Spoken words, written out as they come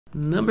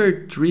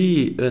Number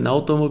 3, an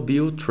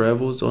automobile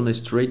travels on a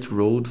straight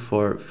road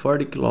for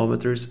 40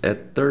 kilometers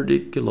at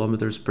 30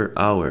 kilometers per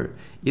hour.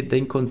 It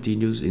then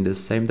continues in the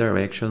same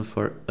direction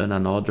for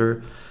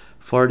another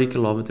 40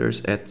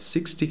 kilometers at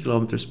 60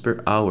 kilometers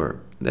per hour.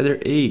 Letter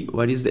A,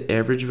 what is the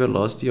average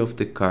velocity of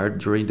the car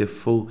during the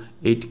full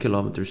 8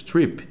 kilometers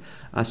trip?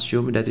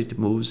 Assume that it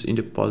moves in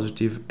the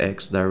positive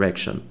x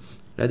direction.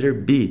 Letter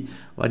B,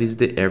 what is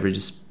the average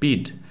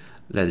speed?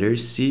 Letter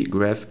C,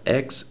 graph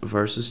x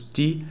versus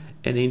t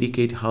and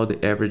indicate how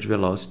the average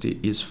velocity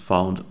is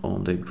found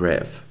on the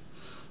graph.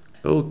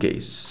 Okay,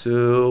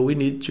 so we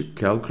need to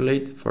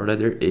calculate for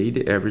letter A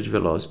the average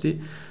velocity.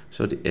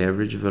 So the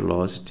average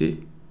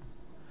velocity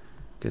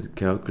can be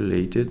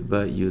calculated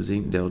by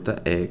using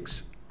delta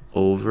x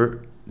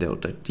over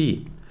delta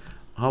t.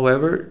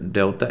 However,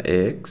 delta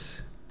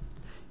x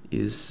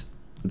is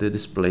the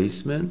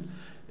displacement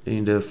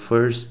in the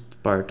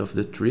first part of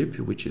the trip,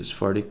 which is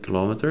 40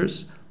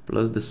 kilometers,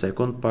 plus the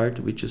second part,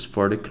 which is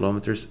 40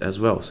 kilometers as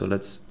well. So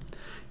let's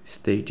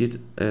state it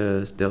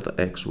as delta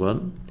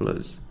x1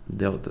 plus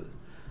delta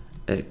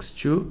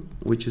x2,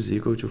 which is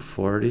equal to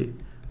 40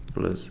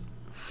 plus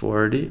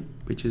 40,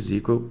 which is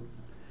equal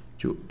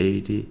to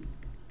 80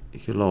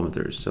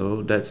 kilometers.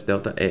 So that's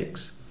delta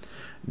x.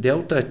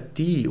 Delta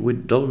t we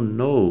don't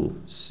know.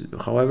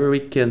 However, we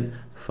can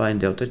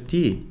find delta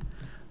t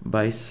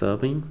by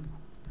summing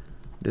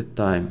the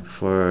time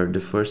for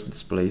the first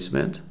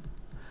displacement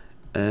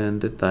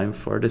and the time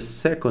for the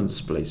second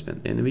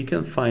displacement, and we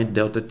can find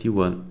delta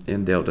t1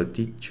 and delta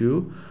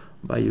t2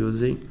 by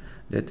using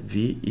that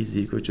v is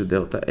equal to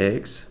delta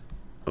x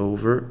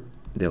over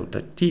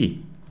delta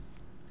t.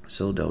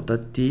 So delta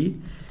t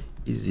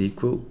is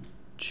equal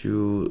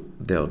to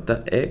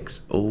delta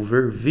x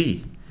over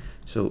v.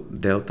 So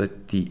delta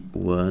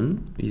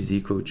t1 is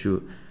equal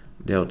to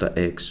delta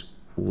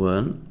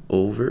x1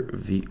 over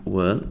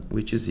v1,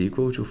 which is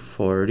equal to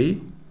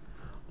 40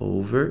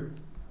 over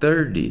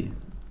 30.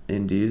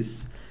 And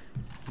this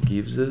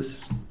gives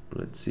us,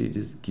 let's see,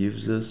 this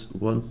gives us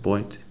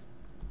roughly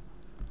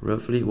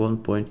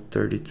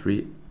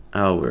 1.33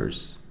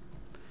 hours.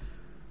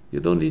 You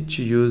don't need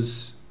to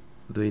use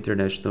the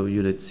International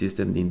Unit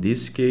System in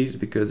this case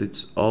because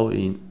it's all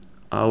in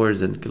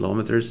hours and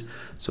kilometers.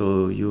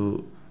 So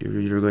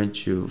you're going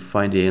to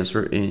find the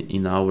answer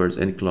in hours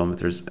and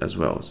kilometers as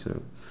well.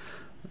 So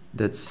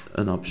that's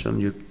an option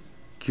you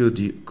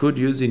could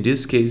use in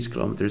this case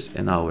kilometers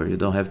and hour. You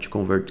don't have to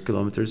convert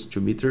kilometers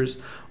to meters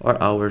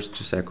or hours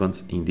to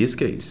seconds in this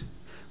case.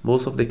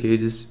 Most of the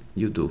cases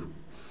you do.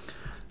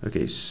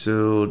 Okay,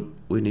 so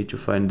we need to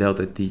find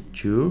delta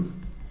t2,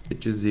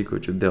 which is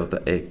equal to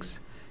delta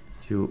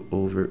x2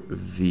 over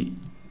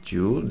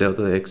v2.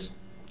 Delta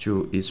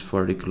x2 is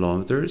 40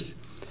 kilometers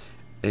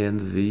and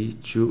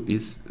v2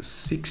 is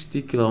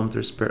 60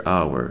 kilometers per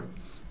hour,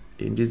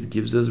 and this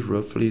gives us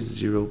roughly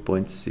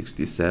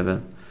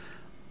 0.67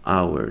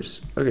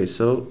 hours. Okay,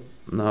 so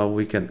now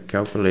we can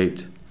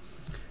calculate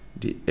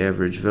the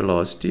average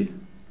velocity.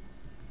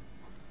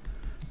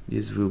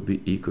 This will be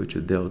equal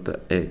to delta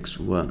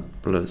x1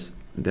 plus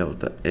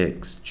delta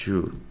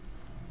x2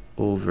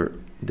 over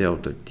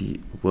delta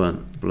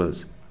t1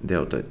 plus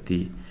delta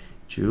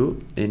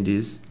t2, and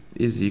this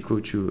is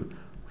equal to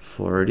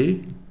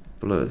 40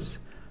 plus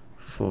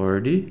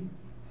 40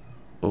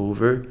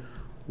 over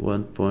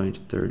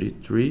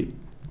 1.33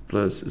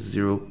 plus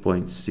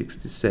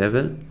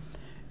 0.67,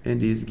 and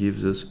this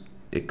gives us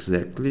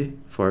exactly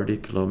 40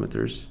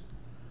 kilometers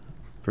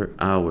per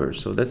hour.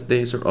 So that's the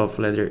answer of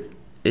letter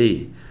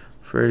A.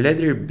 For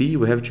letter B,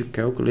 we have to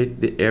calculate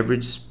the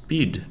average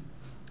speed.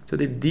 So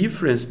the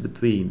difference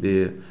between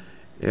the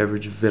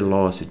average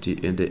velocity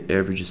and the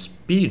average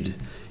speed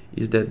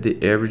is that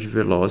the average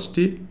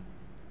velocity,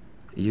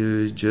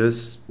 you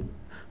just,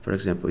 for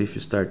example, if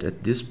you start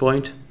at this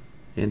point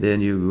and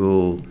then you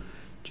go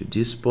to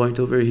this point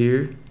over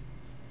here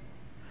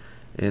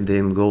and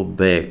then go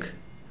back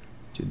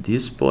to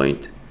this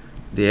point,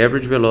 the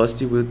average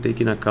velocity will take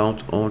in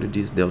account only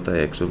this delta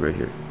x over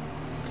here.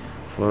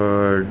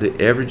 For the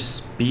average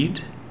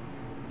speed,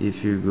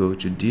 if you go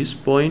to this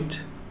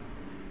point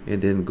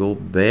and then go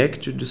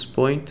back to this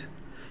point,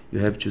 you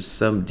have to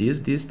sum this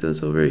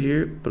distance over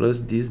here plus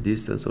this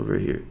distance over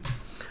here.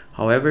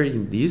 However,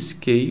 in this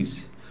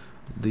case,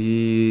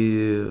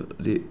 the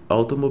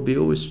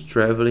automobile is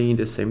traveling in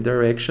the same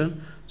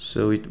direction,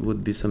 so it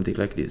would be something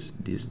like this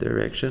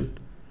direction,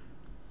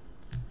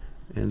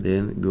 and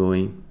then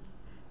going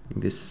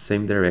in the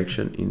same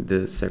direction in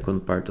the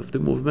second part of the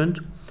movement.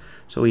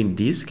 So in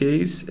this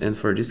case, and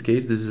for this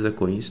case, this is a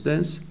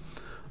coincidence,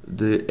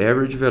 the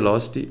average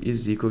velocity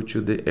is equal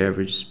to the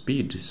average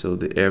speed. So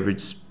the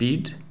average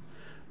speed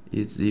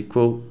is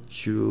equal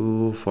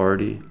to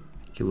 40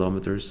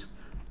 kilometers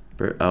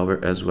per hour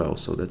as well.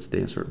 So that's the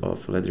answer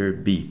of letter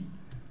B.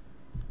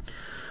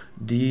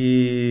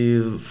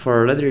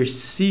 For letter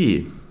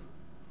C,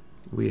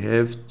 we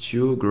have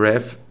to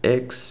graph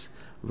x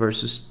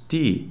versus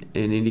t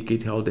and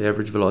indicate how the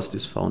average velocity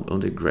is found on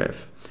the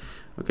graph.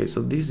 Okay,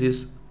 so this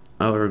is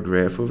our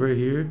graph over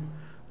here.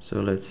 So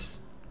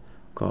let's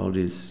call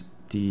this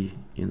t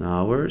in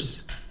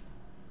hours,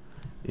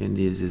 and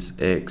this is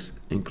x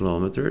in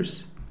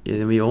kilometers.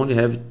 And we only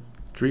have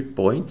 3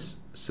 points,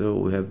 so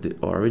we have the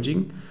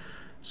origin.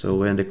 So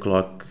when the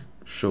clock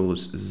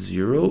shows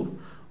 0,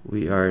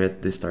 we are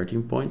at the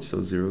starting point,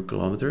 so 0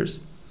 kilometers.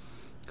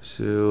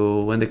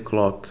 So when the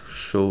clock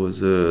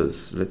shows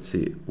us, let's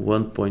see,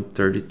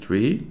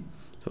 1.33,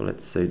 so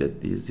let's say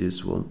that this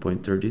is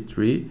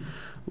 1.33,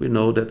 we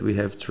know that we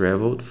have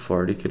traveled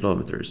 40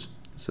 kilometers.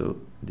 So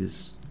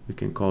this, we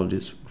can call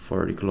this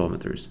 40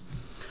 kilometers.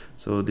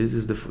 So this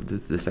is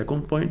the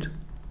second point.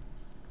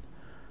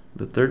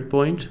 The third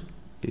point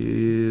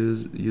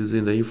is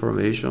using the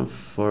information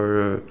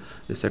for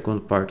the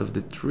second part of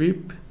the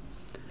trip.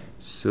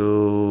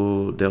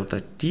 So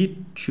delta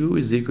T2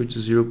 is equal to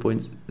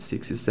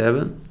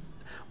 0.67,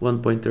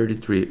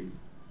 1.33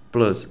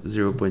 plus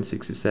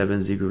 0.67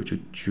 is equal to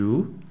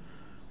 2.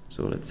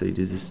 So let's say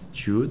this is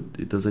 2,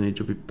 it doesn't need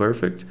to be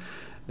perfect.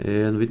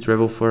 And we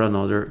travel for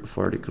another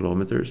 40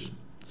 kilometers.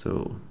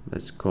 So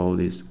let's call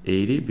this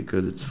 80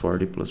 because it's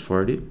 40 plus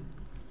 40.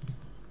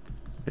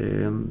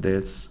 And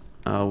that's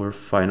our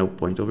final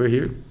point over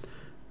here.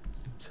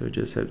 So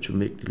just have to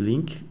make the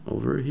link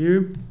over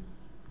here.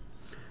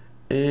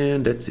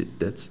 And that's it,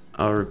 that's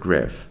our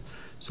graph.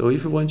 So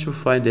if you want to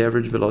find the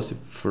average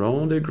velocity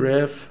from the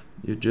graph,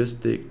 you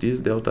just take this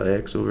delta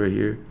x over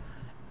here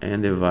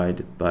and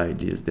divide it by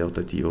this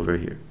delta t over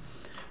here.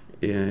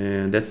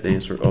 And that's the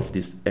answer of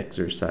this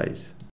exercise.